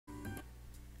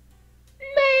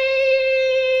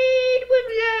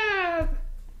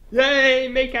Yay,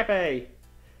 maid cafe!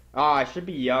 Ah, I should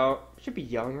be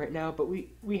young right now, but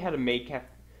we had a maid cafe.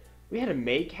 We had a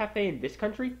maid cafe in this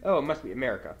country? Oh, it must be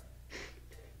America.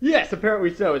 Yes,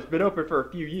 apparently so. It's been open for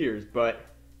a few years, but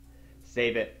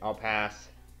save it. I'll pass.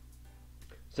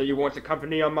 So you want to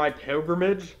accompany on my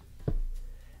pilgrimage?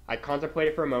 I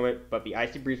contemplated for a moment, but the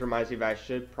icy breeze reminds me that I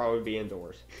should probably be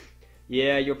indoors.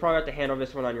 Yeah, you'll probably have to handle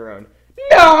this one on your own.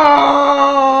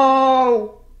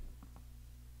 No!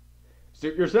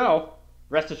 Suit yourself.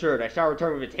 Rest assured, I shall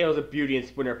return with the tales of beauty and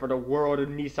splendor for the world of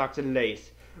knee socks and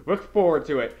lace. Look forward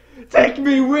to it. Take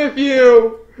me with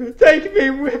you! Take me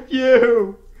with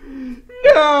you!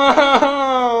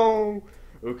 No!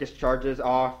 Lucas charges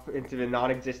off into the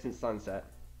non-existent sunset.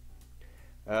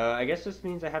 I guess this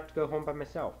means I have to go home by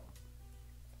myself.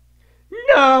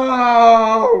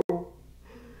 No!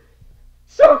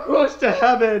 So close to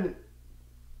heaven!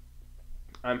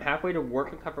 I'm halfway to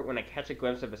work and comfort when I catch a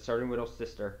glimpse of a certain little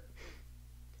sister.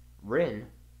 Rin?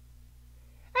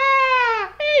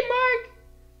 Ah! Hey, Mark!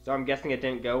 So I'm guessing it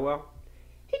didn't go well?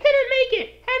 He couldn't make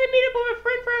it! Had to meet up with a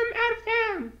friend from out of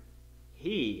town.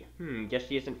 He? Guess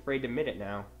she isn't afraid to admit it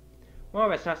now. Well,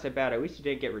 that's not so bad. At least you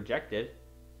didn't get rejected.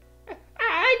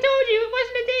 I told you it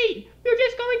wasn't a date! We were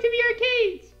just going to the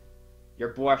arcades!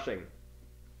 You're blushing.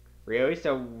 Really?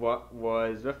 So what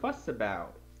was the fuss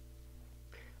about?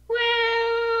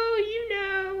 Well, you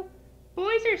know,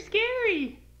 boys are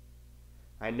scary.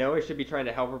 I know I should be trying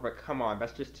to help her, but come on,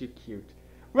 that's just too cute.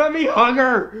 Let me hug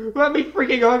her! Let me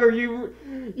freaking hug her! You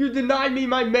denied me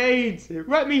my maids!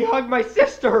 Let me hug my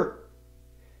sister!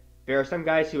 There are some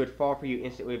guys who would fall for you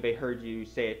instantly if they heard you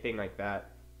say a thing like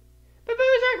that. But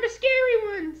those aren't the scary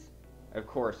ones! Of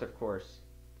course, of course.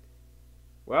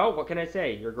 Well, what can I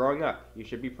say? You're growing up. You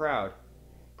should be proud.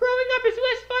 Growing up is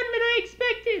less fun than I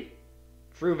expected.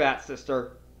 True that,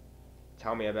 sister.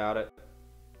 Tell me about it.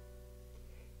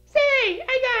 Say, I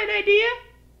got an idea.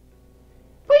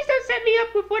 Please don't set me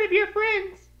up with one of your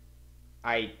friends.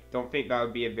 I don't think that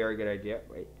would be a very good idea.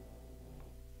 Wait.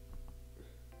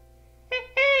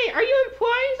 Hey, are you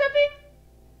implying something?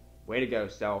 Way to go,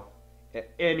 self.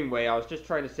 Anyway, I was just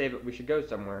trying to say that we should go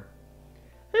somewhere.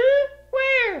 Huh?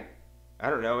 Where? I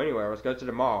don't know, anywhere. Let's go to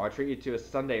the mall. I'll treat you to a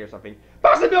sundae or something.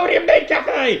 Possibility of maid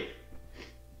cafe!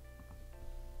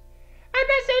 I'm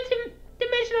not so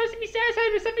dimensional as to be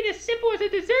satisfied with something as simple as a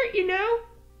dessert, you know?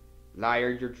 Liar,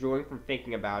 you're drooling from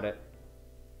thinking about it.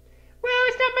 Well,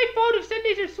 it's not my fault if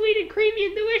sundaes are sweet and creamy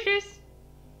and delicious.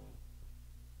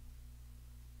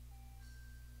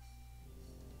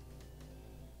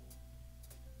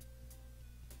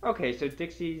 Okay, so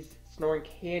Dixie's snoring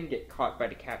can get caught by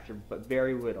the capture, but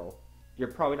very little. You're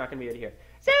probably not going to be able to hear.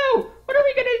 So, what are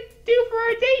we going to do for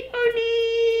our date,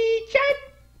 Oni-chan?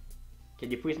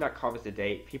 Can you please not call this a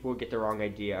date? People will get the wrong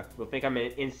idea. They'll think I'm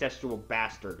an incestual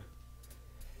bastard.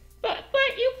 But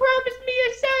you promised me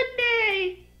a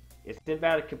sundae! Isn't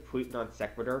that a complete non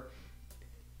sequitur?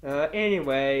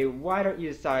 Anyway, why don't you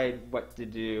decide what to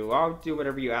do? I'll do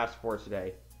whatever you ask for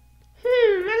today.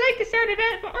 I like the sound of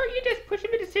that, but aren't you just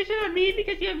pushing the decision on me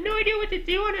because you have no idea what to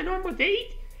do on a normal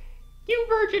date? You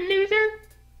virgin loser!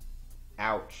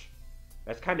 Ouch.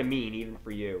 That's kind of mean, even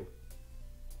for you.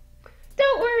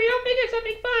 Don't worry, I'll figure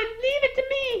something fun. Leave it to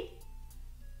me!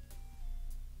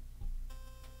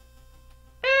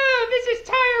 Oh, this is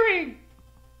tiring!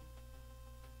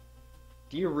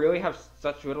 Do you really have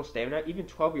such little stamina? Even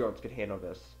 12-year-olds could handle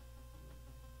this.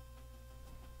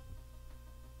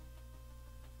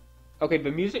 Okay,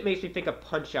 the music makes me think of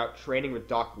Punch-Out training with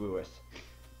Doc Lewis.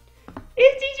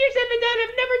 It's easier said than done.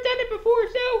 I've never done it before,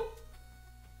 so...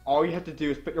 All you have to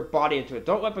do is put your body into it.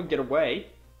 Don't let them get away.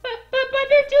 But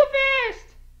they're too fast!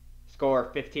 Score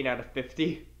 15 out of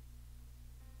 50.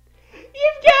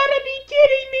 You've gotta be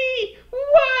kidding me!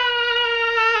 Why?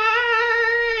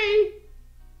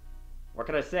 What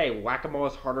can I say? Whack-a-mole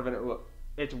is harder than it looks.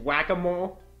 It's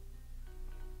whack-a-mole?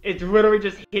 It's literally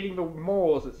just hitting the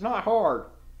moles. It's not hard.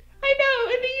 I know,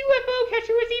 and the UFO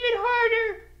catcher was even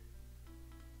harder!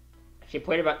 She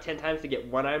played about 10 times to get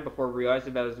one item before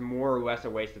realizing that it was more or less a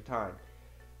waste of time.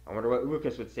 I wonder what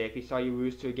Lucas would say if he saw you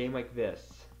lose to a game like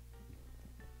this.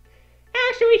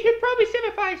 Actually, he'd probably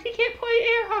sympathize. He can't play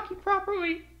air hockey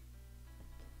properly.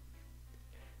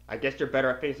 I guess you're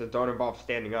better at things that don't involve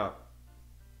standing up.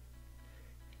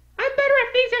 I'm better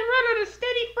at things that run on a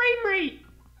steady frame rate.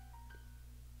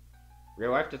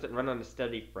 Real life doesn't run on a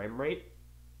steady frame rate?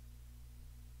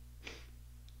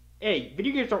 Hey,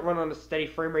 video games don't run on a steady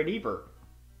frame rate either.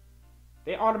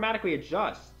 They automatically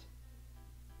adjust.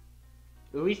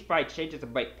 At least by changes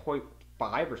of like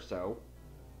 0.5 or so.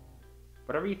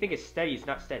 Whatever you think is steady is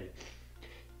not steady.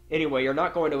 Anyway, you're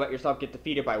not going to let yourself get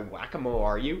defeated by whack-a-mole,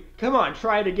 are you? Come on,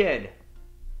 try it again!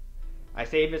 I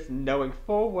say this knowing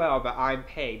full well that I'm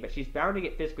paying, but she's bound to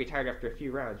get physically tired after a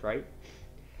few rounds, right?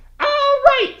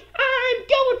 Alright! I'm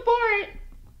going for it!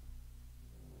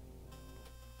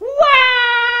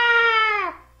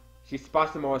 Wah! She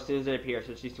spots the mole as soon as it appears,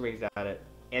 so she swings at it.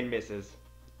 And misses.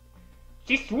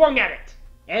 She swung at it!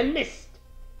 And missed!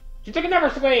 She took another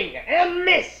swing! And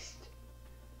missed!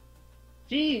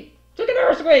 She took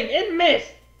another swing! And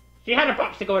missed! She had a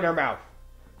popsicle in her mouth.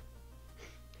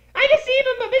 I can see him,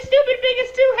 but this stupid thing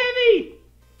is too heavy!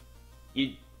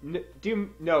 You do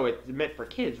know it's meant for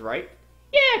kids, right?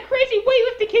 Yeah, crazy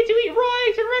weightlifting kids who eat raw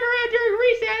eggs and run around during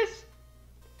recess!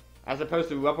 As opposed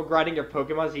to level grinding your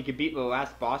Pokemon so you can beat the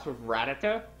last boss with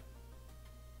Rattata?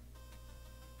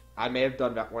 I may have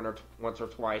done that once or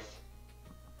twice.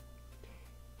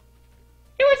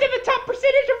 It was in the top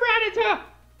percentage of Rattata!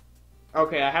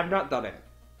 Okay, I have not done it.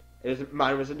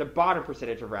 Mine was in the bottom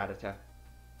percentage of Rattata.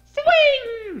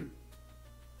 Swing!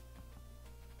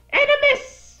 And a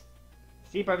miss!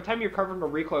 See, by the time you're covering the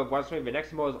recoil of one swing, the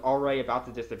next mole is already about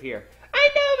to disappear. I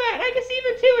know that! I can see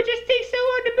them too! It just takes so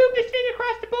long to move this thing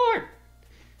across the board!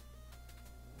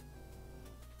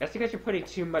 That's because you're putting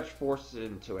too much force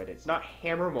into it. It's not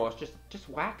hammer mole, it's just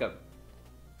whack them.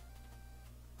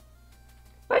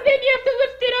 But then you have to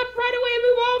lift it up right away and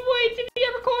move all the way to the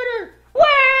other corner!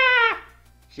 Wah!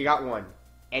 She got one.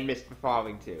 And missed the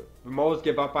following two. The moles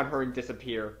give up on her and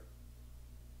disappear.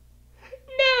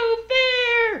 No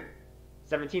fair!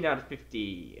 17 out of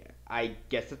 50. I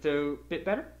guess it's a bit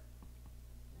better.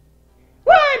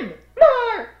 One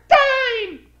more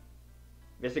time!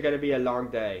 This is going to be a long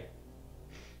day.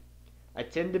 I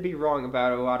tend to be wrong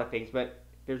about a lot of things, but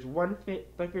there's one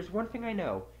thing I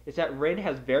know. Is that Rin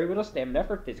has very little stamina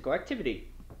for physical activity.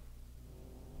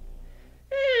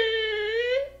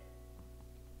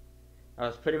 I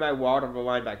was putting my wallet on the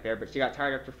line back there, but she got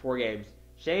tired after 4 games.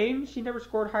 Shame she never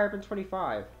scored higher than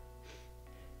 25.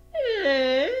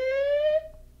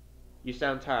 You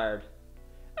sound tired.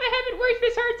 I haven't worked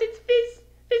this hard since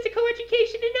physical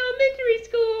education in elementary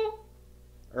school.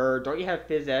 Don't you have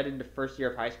phys ed in the first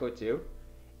year of high school too?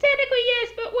 Technically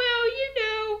yes, but well, you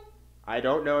know. I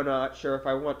don't know, not sure if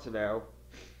I want to know.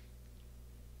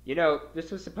 You know,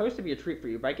 this was supposed to be a treat for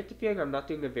you, but I get the feeling I'm not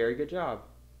doing a very good job.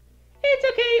 It's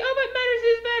okay, all that matters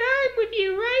is that I'm with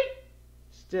you, right?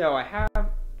 Still, I have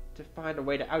to find a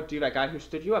way to outdo that guy who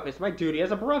stood you up. It's my duty as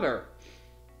a brother.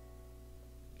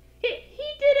 He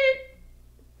didn't.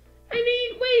 I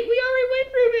mean, wait, we already went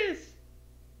through this.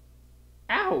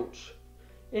 Ouch.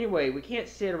 Anyway, we can't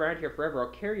sit around here forever.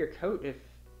 I'll carry your coat if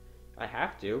I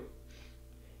have to.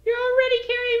 You're already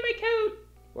carrying my coat.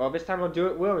 Well, this time I'll do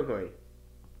it willingly.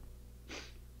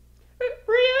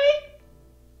 Really?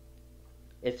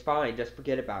 It's fine, just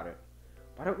forget about it.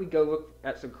 Why don't we go look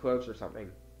at some clothes or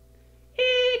something?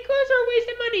 Clothes are a waste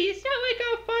of money. It's not like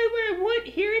I'll find what I want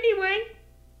here anyway.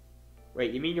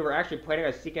 Wait, you mean you were actually planning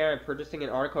on seeking out and purchasing an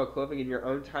article of clothing in your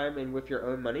own time and with your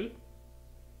own money?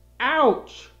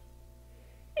 Ouch!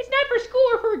 It's not for school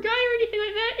or for a guy or anything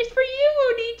like that. It's for you,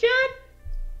 Oni-chan.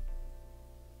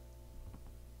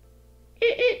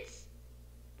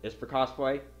 It's for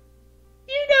cosplay?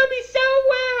 You know me so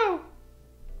well!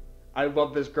 I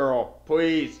love this girl.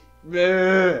 Please.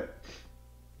 The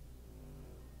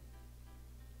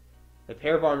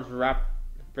pair of arms wrap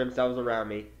themselves around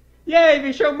me. Yay,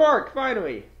 they show Mark,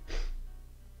 finally!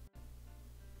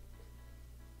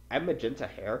 I have magenta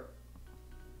hair.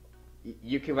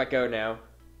 You can let go now.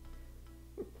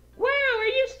 Wow, are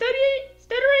you stuttering?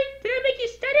 Did I make you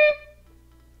stutter?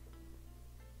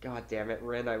 God damn it,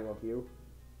 Ren, I love you.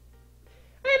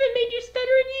 I haven't made you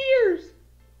stutter in years!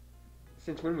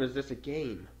 Since when was this a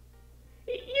game?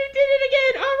 You did it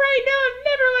again! Alright, now I'm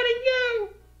never letting go!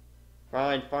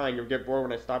 Fine, fine, you'll get bored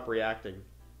when I stop reacting.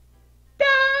 Da!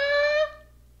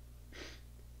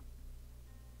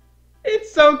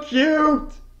 It's so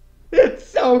cute! It's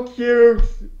so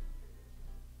cute!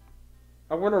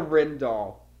 I want a Rin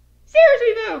doll.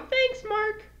 Seriously though, thanks,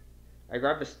 Mark! I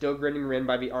grab the still grinning Rin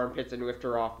by the armpits and lift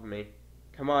her off of me.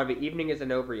 Come on, the evening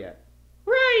isn't over yet.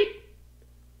 Right!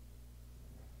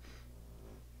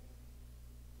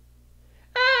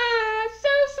 Ah, so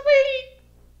sweet!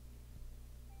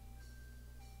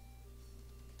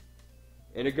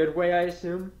 In a good way, I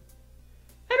assume?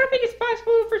 I don't think it's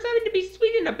possible for something to be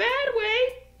sweet in a bad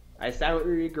way. I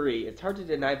silently agree. It's hard to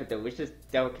deny the delicious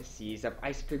delicacies of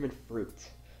ice cream and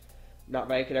fruit. Not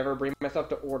that I could ever bring myself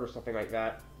to order something like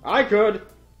that. I could!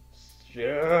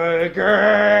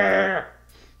 Sugar!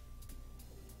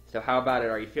 So how about it?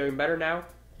 Are you feeling better now?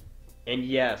 And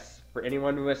yes, For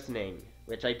anyone listening,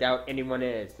 which I doubt anyone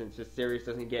is, since this series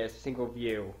doesn't get a single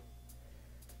view,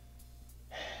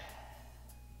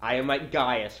 I am like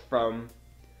Gaius from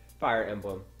Fire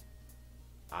Emblem.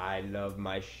 I love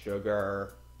my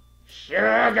sugar.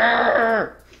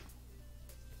 Sugar!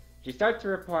 She starts to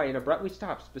reply and abruptly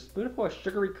stops. The spoonful of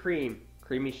sugary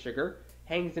creamy sugar,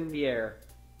 hangs in the air.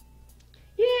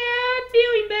 Yeah, I'm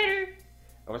feeling better.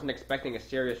 I wasn't expecting a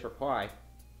serious reply.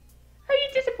 Are you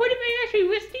disappointed when I actually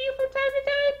listen to you from time to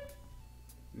time?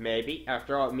 Maybe.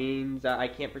 After all, it means I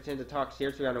can't pretend to talk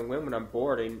seriously on a whim when I'm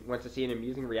bored and want to see an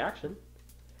amusing reaction.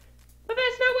 But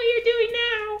that's not what you're doing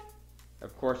now.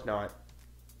 Of course not.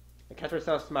 I catch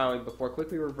myself smiling before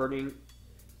quickly reverting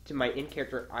to my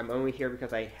in-character I'm only here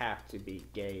because I have to be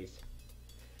gaze.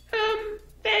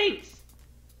 Thanks!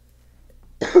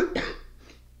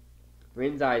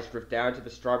 Rin's eyes drift down to the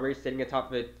strawberry sitting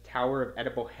atop the tower of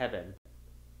edible heaven.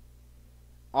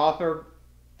 Author,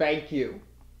 thank you.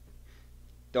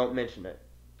 Don't mention it.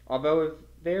 Although if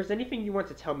there's anything you want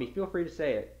to tell me, feel free to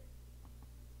say it.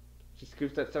 She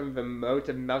scoops up some of the motes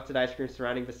of melted ice cream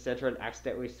surrounding the center and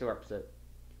accidentally slurps it.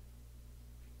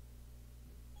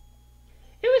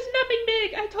 It was nothing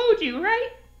big, I told you, right?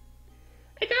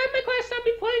 A guy in my class saw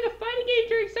me playing a fighting game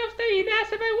during self-study and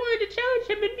asked if I wanted to challenge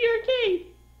him in the arcade.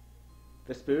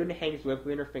 The spoon hangs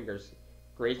limply in her fingers,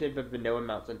 grazing the vanilla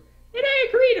mountain. And I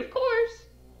agreed, of course.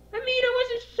 I mean, I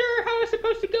wasn't sure how I was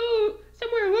supposed to go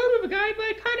somewhere alone with a guy, but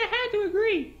I kinda had to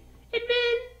agree. And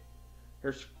then...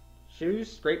 Her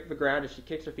shoes scrape the ground as she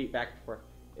kicks her feet back and forth.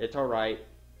 It's alright.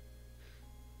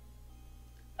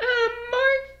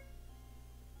 Mark?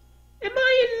 Am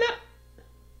I in love?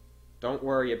 Don't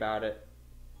worry about it.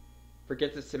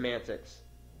 Forget the semantics.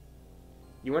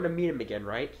 You want to meet him again,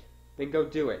 right? Then go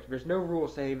do it. There's no rule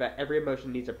saying that every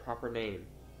emotion needs a proper name.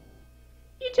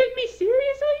 You took me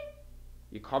seriously?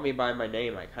 You called me by my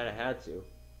name. I kinda had to.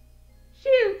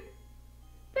 Shoot.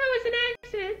 That was an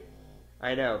accident.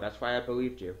 I know. That's why I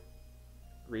believed you.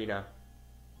 Rena.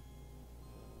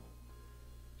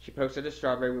 She pokes at a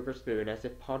strawberry with her spoon as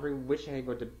if pondering which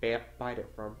angle to bite it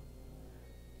from.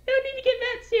 No need to get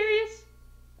that serious.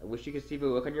 I wish you could see the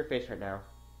look on your face right now.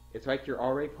 It's like you're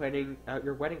already planning out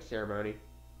your wedding ceremony.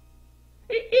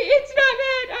 It's not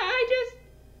that. I just...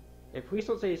 And please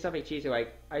don't say something cheesy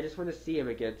like, I just want to see him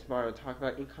again tomorrow and talk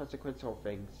about inconsequential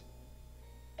things.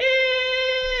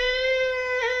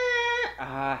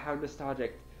 How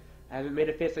nostalgic. I haven't made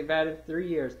a face like that in 3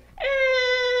 years.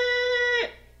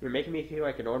 You're making me feel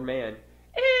like an old man.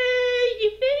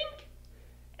 You think?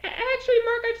 Actually,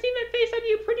 Mark, I've seen that face on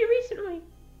you pretty recently.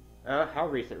 How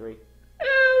recently?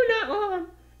 Oh, not long.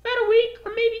 About a week,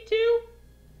 or maybe 2.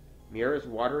 Mira's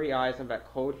watery eyes on that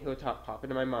cold hilltop pop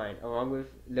into my mind, along with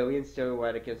Lillian's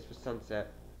silhouette against the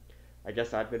sunset. I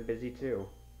guess I've been busy too.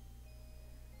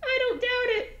 I don't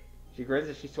doubt it. She grins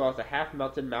as she swallows a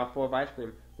half-melted mouthful of ice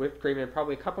cream, whipped cream, and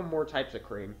probably a couple more types of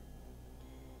cream.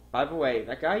 By the way,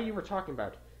 that guy you were talking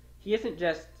about, he isn't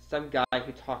just some guy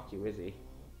who talked to you, is he?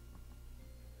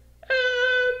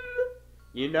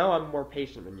 You know I'm more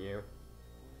patient than you.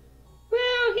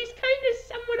 Well, he's kind of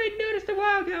someone I noticed a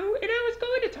while ago, and I was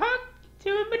going to talk to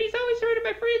him, but he's always surrounded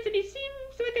by friends, and he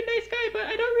seems like a nice guy, but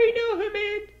I don't really know him,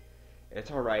 man.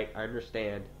 It's alright, I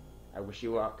understand. I wish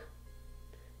you luck.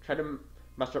 Try to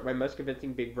muster up my most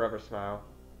convincing big brother smile.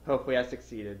 Hopefully I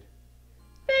succeeded.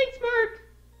 Thanks, Mark!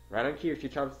 Right on cue, she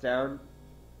chomps down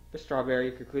the strawberry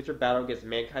and concludes her battle against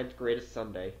mankind's greatest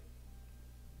Sunday.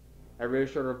 I really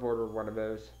should have ordered one of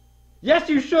those. Yes,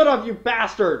 you should have, you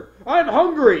bastard! I'm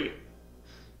hungry!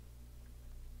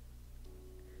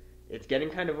 It's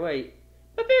getting kind of late.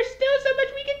 But there's still so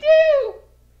much we can do!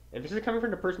 And this is coming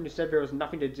from the person who said there was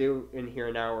nothing to do in here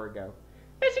an hour ago.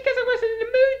 That's because I wasn't in the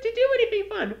mood to do anything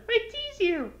fun. I tease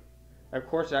you. Of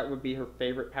course, that would be her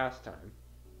favorite pastime.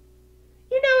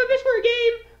 You know, if this were a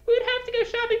game, we would have to go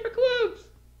shopping for clothes.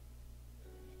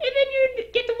 And then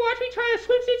you'd get to watch me try on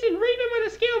swimsuits and rate them on a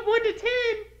scale of 1 to 10.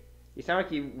 You sound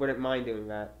like you wouldn't mind doing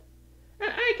that.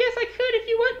 I guess I could if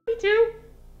you want me to.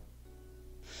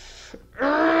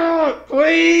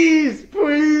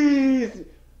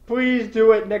 Please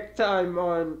do it next time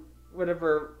on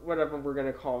whatever we're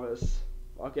gonna call this.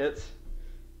 Fuck it.